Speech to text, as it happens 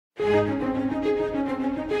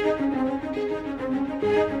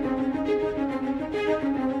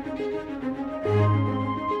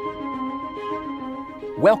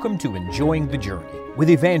Welcome to Enjoying the Journey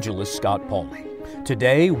with Evangelist Scott Pauley.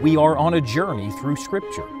 Today we are on a journey through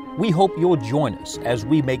Scripture. We hope you'll join us as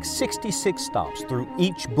we make 66 stops through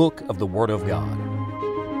each book of the Word of God.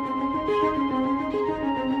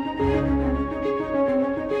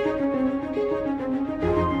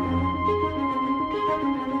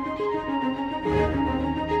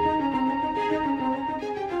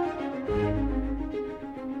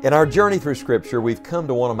 In our journey through Scripture, we've come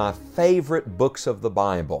to one of my favorite books of the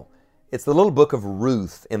Bible. It's the little book of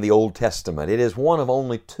Ruth in the Old Testament. It is one of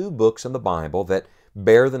only 2 books in the Bible that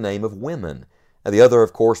bear the name of women. The other,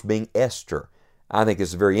 of course, being Esther. I think this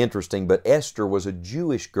is very interesting, but Esther was a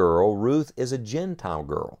Jewish girl. Ruth is a Gentile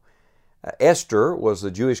girl. Esther was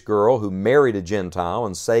a Jewish girl who married a Gentile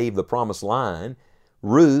and saved the promised line.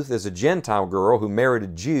 Ruth is a Gentile girl who married a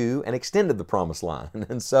Jew and extended the promised line.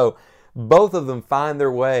 And so, both of them find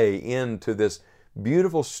their way into this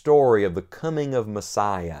beautiful story of the coming of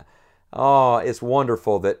Messiah. Oh, it's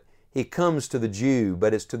wonderful that He comes to the Jew,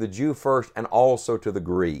 but it's to the Jew first and also to the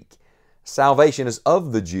Greek. Salvation is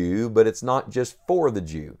of the Jew, but it's not just for the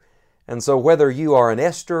Jew. And so whether you are an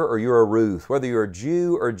Esther or you're a Ruth, whether you're a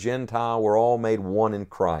Jew or Gentile, we're all made one in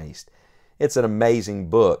Christ. It's an amazing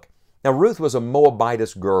book. Now, Ruth was a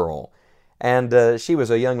Moabitess girl, and she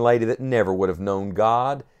was a young lady that never would have known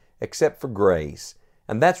God except for grace.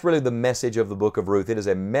 And that's really the message of the book of Ruth. It is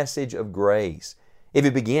a message of grace. If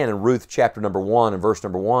you begin in Ruth chapter number 1 and verse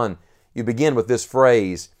number 1, you begin with this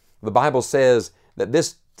phrase. The Bible says that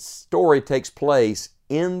this story takes place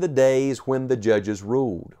in the days when the judges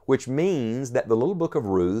ruled, which means that the little book of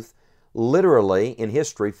Ruth literally in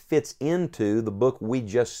history fits into the book we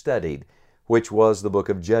just studied, which was the book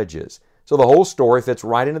of Judges. So the whole story fits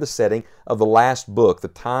right into the setting of the last book, the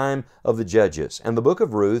time of the Judges. And the book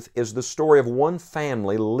of Ruth is the story of one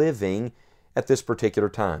family living at this particular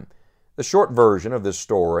time. The short version of this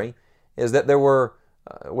story is that there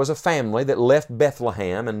was a family that left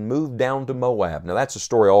Bethlehem and moved down to Moab. Now that's a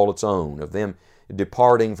story all its own of them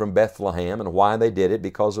departing from Bethlehem and why they did it,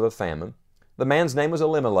 because of a famine. The man's name was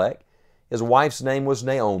Elimelech. His wife's name was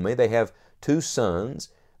Naomi. They have 2 sons.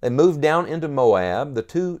 They moved down into Moab. The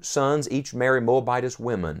 2 sons each marry Moabitess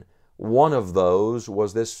women. One of those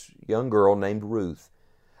was this young girl named Ruth.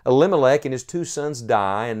 Elimelech and his 2 sons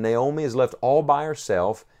die, and Naomi is left all by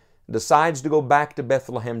herself and decides to go back to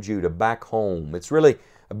Bethlehem, Judah, back home. It's really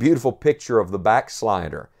a beautiful picture of the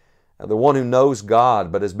backslider, the one who knows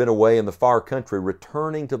God but has been away in the far country,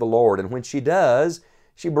 returning to the Lord. And when she does,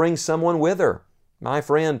 she brings someone with her. My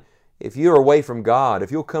friend, if you're away from God, if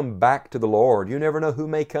you'll come back to the Lord, you never know who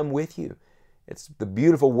may come with you. It's the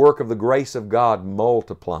beautiful work of the grace of God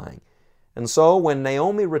multiplying. And so when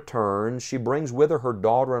Naomi returns, she brings with her her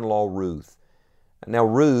daughter-in-law Ruth. Now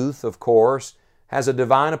Ruth, of course, has a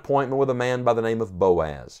divine appointment with a man by the name of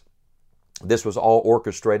Boaz. This was all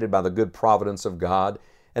orchestrated by the good providence of God.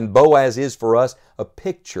 And Boaz is for us a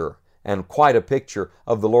picture, and quite a picture,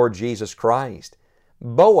 of the Lord Jesus Christ.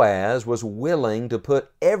 Boaz was willing to put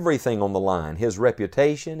everything on the line, his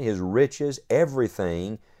reputation, his riches,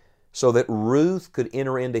 everything, so that Ruth could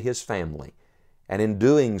enter into his family. And in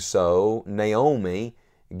doing so, Naomi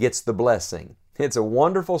gets the blessing. It's a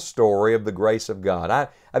wonderful story of the grace of God.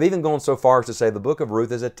 I've even gone so far as to say the book of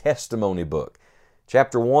Ruth is a testimony book.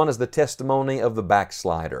 Chapter 1 is the testimony of the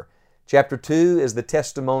backslider. Chapter 2 is the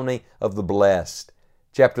testimony of the blessed.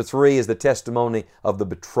 Chapter 3 is the testimony of the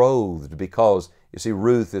betrothed, because you see,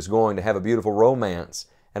 Ruth is going to have a beautiful romance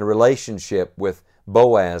and a relationship with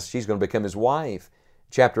Boaz. She's going to become his wife.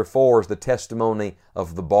 Chapter 4 is the testimony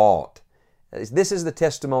of the bought. This is the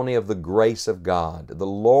testimony of the grace of God, the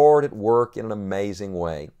Lord at work in an amazing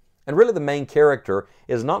way. And really the main character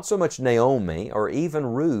is not so much Naomi or even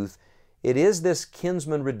Ruth. It is this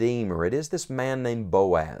kinsman redeemer. It is this man named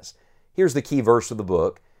Boaz. Here's the key verse of the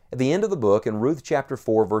book. At the end of the book, in Ruth chapter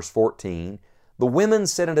 4, verse 14, the women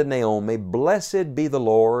said unto Naomi, Blessed be the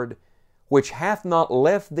Lord, which hath not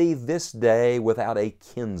left thee this day without a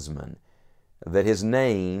kinsman, that His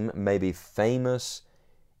name may be famous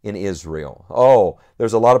in Israel. Oh,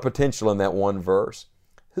 there's a lot of potential in that one verse.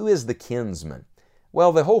 Who is the kinsman?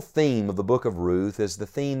 Well, the whole theme of the book of Ruth is the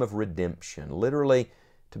theme of redemption, literally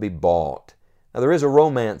to be bought. Now, there is a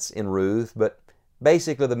romance in Ruth, but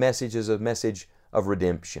basically the message is a message of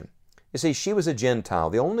redemption. You see, she was a Gentile.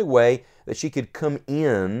 The only way that she could come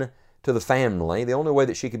in to the family, the only way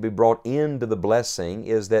that she could be brought into the blessing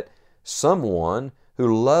is that someone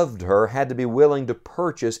who loved her had to be willing to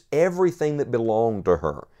purchase everything that belonged to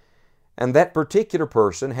her. And that particular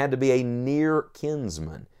person had to be a near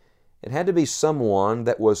kinsman. It had to be someone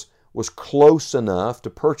that was close enough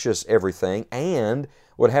to purchase everything and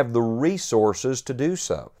would have the resources to do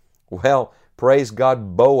so. Well, praise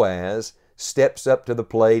God, Boaz steps up to the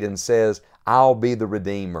plate and says, I'll be the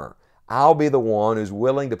redeemer. I'll be the one who's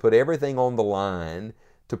willing to put everything on the line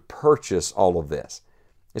to purchase all of this.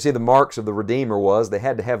 You see, the marks of the redeemer was they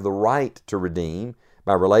had to have the right to redeem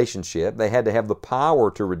by relationship, they had to have the power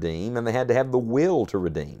to redeem, and they had to have the will to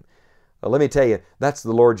redeem. Let me tell you, that's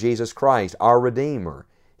the Lord Jesus Christ, our Redeemer.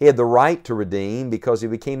 He had the right to redeem because He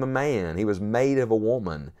became a man. He was made of a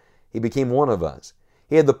woman. He became one of us.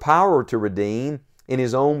 He had the power to redeem in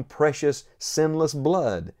His own precious, sinless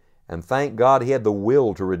blood. And thank God He had the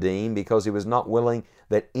will to redeem because He was not willing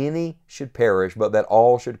that any should perish, but that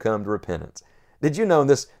all should come to repentance. Did you know in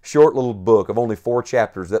this short little book of only 4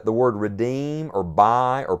 chapters that the word redeem or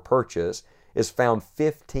buy or purchase is found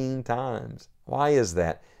 15 times? Why is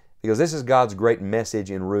that? Because this is God's great message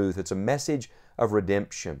in Ruth. It's a message of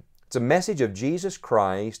redemption. It's a message of Jesus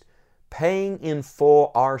Christ paying in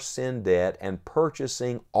full our sin debt and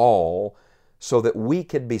purchasing all so that we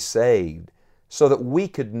could be saved, so that we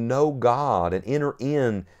could know God and enter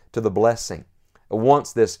into the blessing.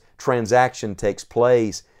 Once this transaction takes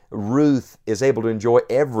place, Ruth is able to enjoy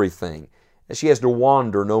everything. She has to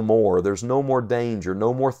wander no more. There's no more danger,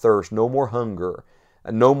 no more thirst, no more hunger,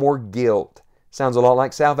 no more guilt. Sounds a lot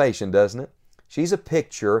like salvation, doesn't it? She's a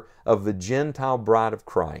picture of the Gentile bride of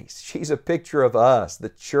Christ. She's a picture of us, the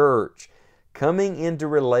church, coming into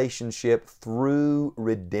relationship through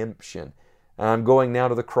redemption. And I'm going now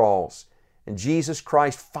to the cross. And Jesus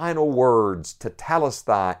Christ's final words,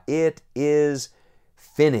 tetelestai, it is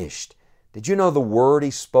finished. Did you know the word He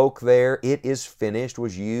spoke there, it is finished,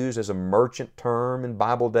 was used as a merchant term in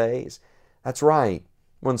Bible days? That's right.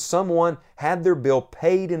 When someone had their bill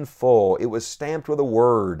paid in full, it was stamped with a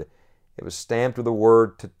word. It was stamped with the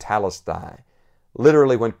word tetelestai.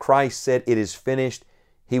 Literally, when Christ said, it is finished,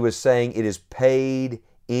 He was saying it is paid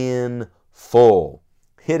in full.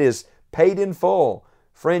 It is paid in full.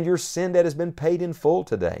 Friend, your sin debt has been paid in full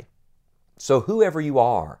today. So whoever you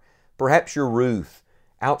are, perhaps you're Ruth,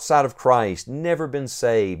 outside of Christ, never been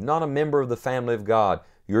saved, not a member of the family of God,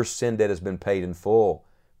 your sin debt has been paid in full.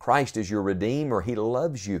 Christ is your Redeemer. He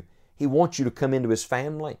loves you. He wants you to come into His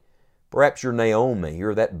family. Perhaps you're Naomi.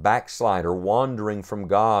 You're that backslider wandering from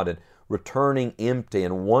God and returning empty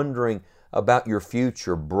and wondering about your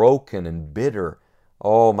future, broken and bitter.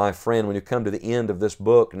 Oh, my friend, when you come to the end of this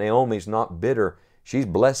book, Naomi's not bitter. She's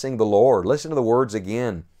blessing the Lord. Listen to the words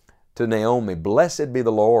again to Naomi. Blessed be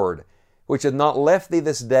the Lord, which hath not left thee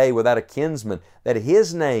this day without a kinsman, that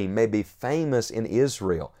His name may be famous in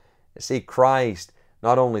Israel. See, Christ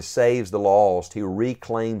not only saves the lost, He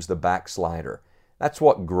reclaims the backslider. That's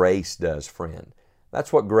what grace does, friend.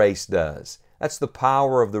 That's what grace does. That's the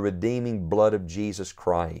power of the redeeming blood of Jesus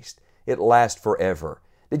Christ. It lasts forever.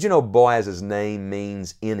 Did you know Boaz's name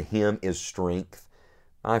means in Him is strength?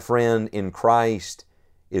 My friend, in Christ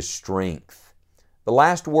is strength. The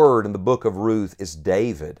last word in the book of Ruth is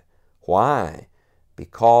David. Why?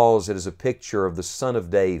 Because it is a picture of the Son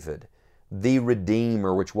of David, the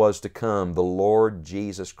Redeemer which was to come, the Lord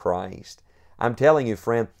Jesus Christ. I'm telling you,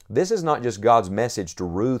 friend, this is not just God's message to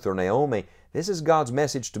Ruth or Naomi. This is God's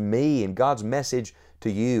message to me and God's message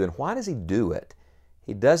to you. And why does He do it?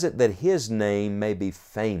 He does it that His name may be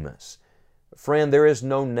famous. Friend, there is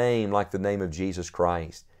no name like the name of Jesus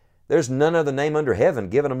Christ. There's none other name under heaven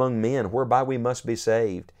given among men whereby we must be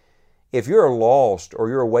saved. If you're lost or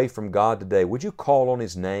you're away from God today, would you call on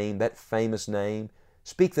His name, that famous name?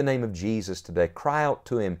 Speak the name of Jesus today. Cry out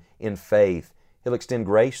to Him in faith. He'll extend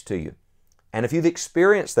grace to you. And if you've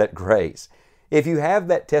experienced that grace, if you have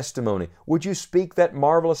that testimony, would you speak that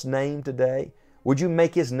marvelous name today? Would you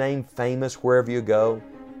make His name famous wherever you go?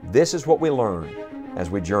 This is what we learn as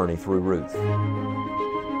we journey through Ruth.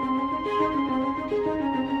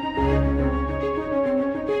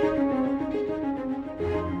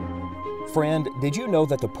 Friend, did you know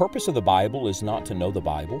that the purpose of the Bible is not to know the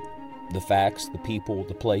Bible, the facts, the people,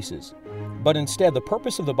 the places, but instead the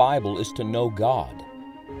purpose of the Bible is to know God?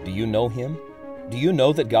 Do you know Him? Do you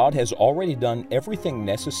know that God has already done everything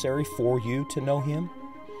necessary for you to know Him?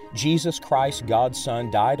 Jesus Christ, God's Son,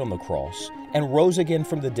 died on the cross and rose again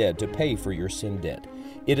from the dead to pay for your sin debt.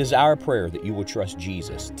 It is our prayer that you will trust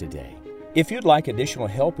Jesus today. If you'd like additional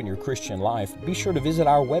help in your Christian life, be sure to visit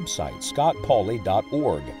our website,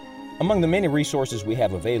 scottpauley.org. Among the many resources we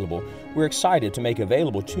have available, we're excited to make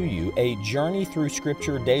available to you a Journey Through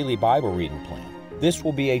Scripture daily Bible reading plan. This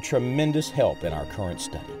will be a tremendous help in our current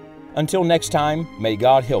study. Until next time, may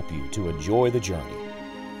God help you to enjoy the journey.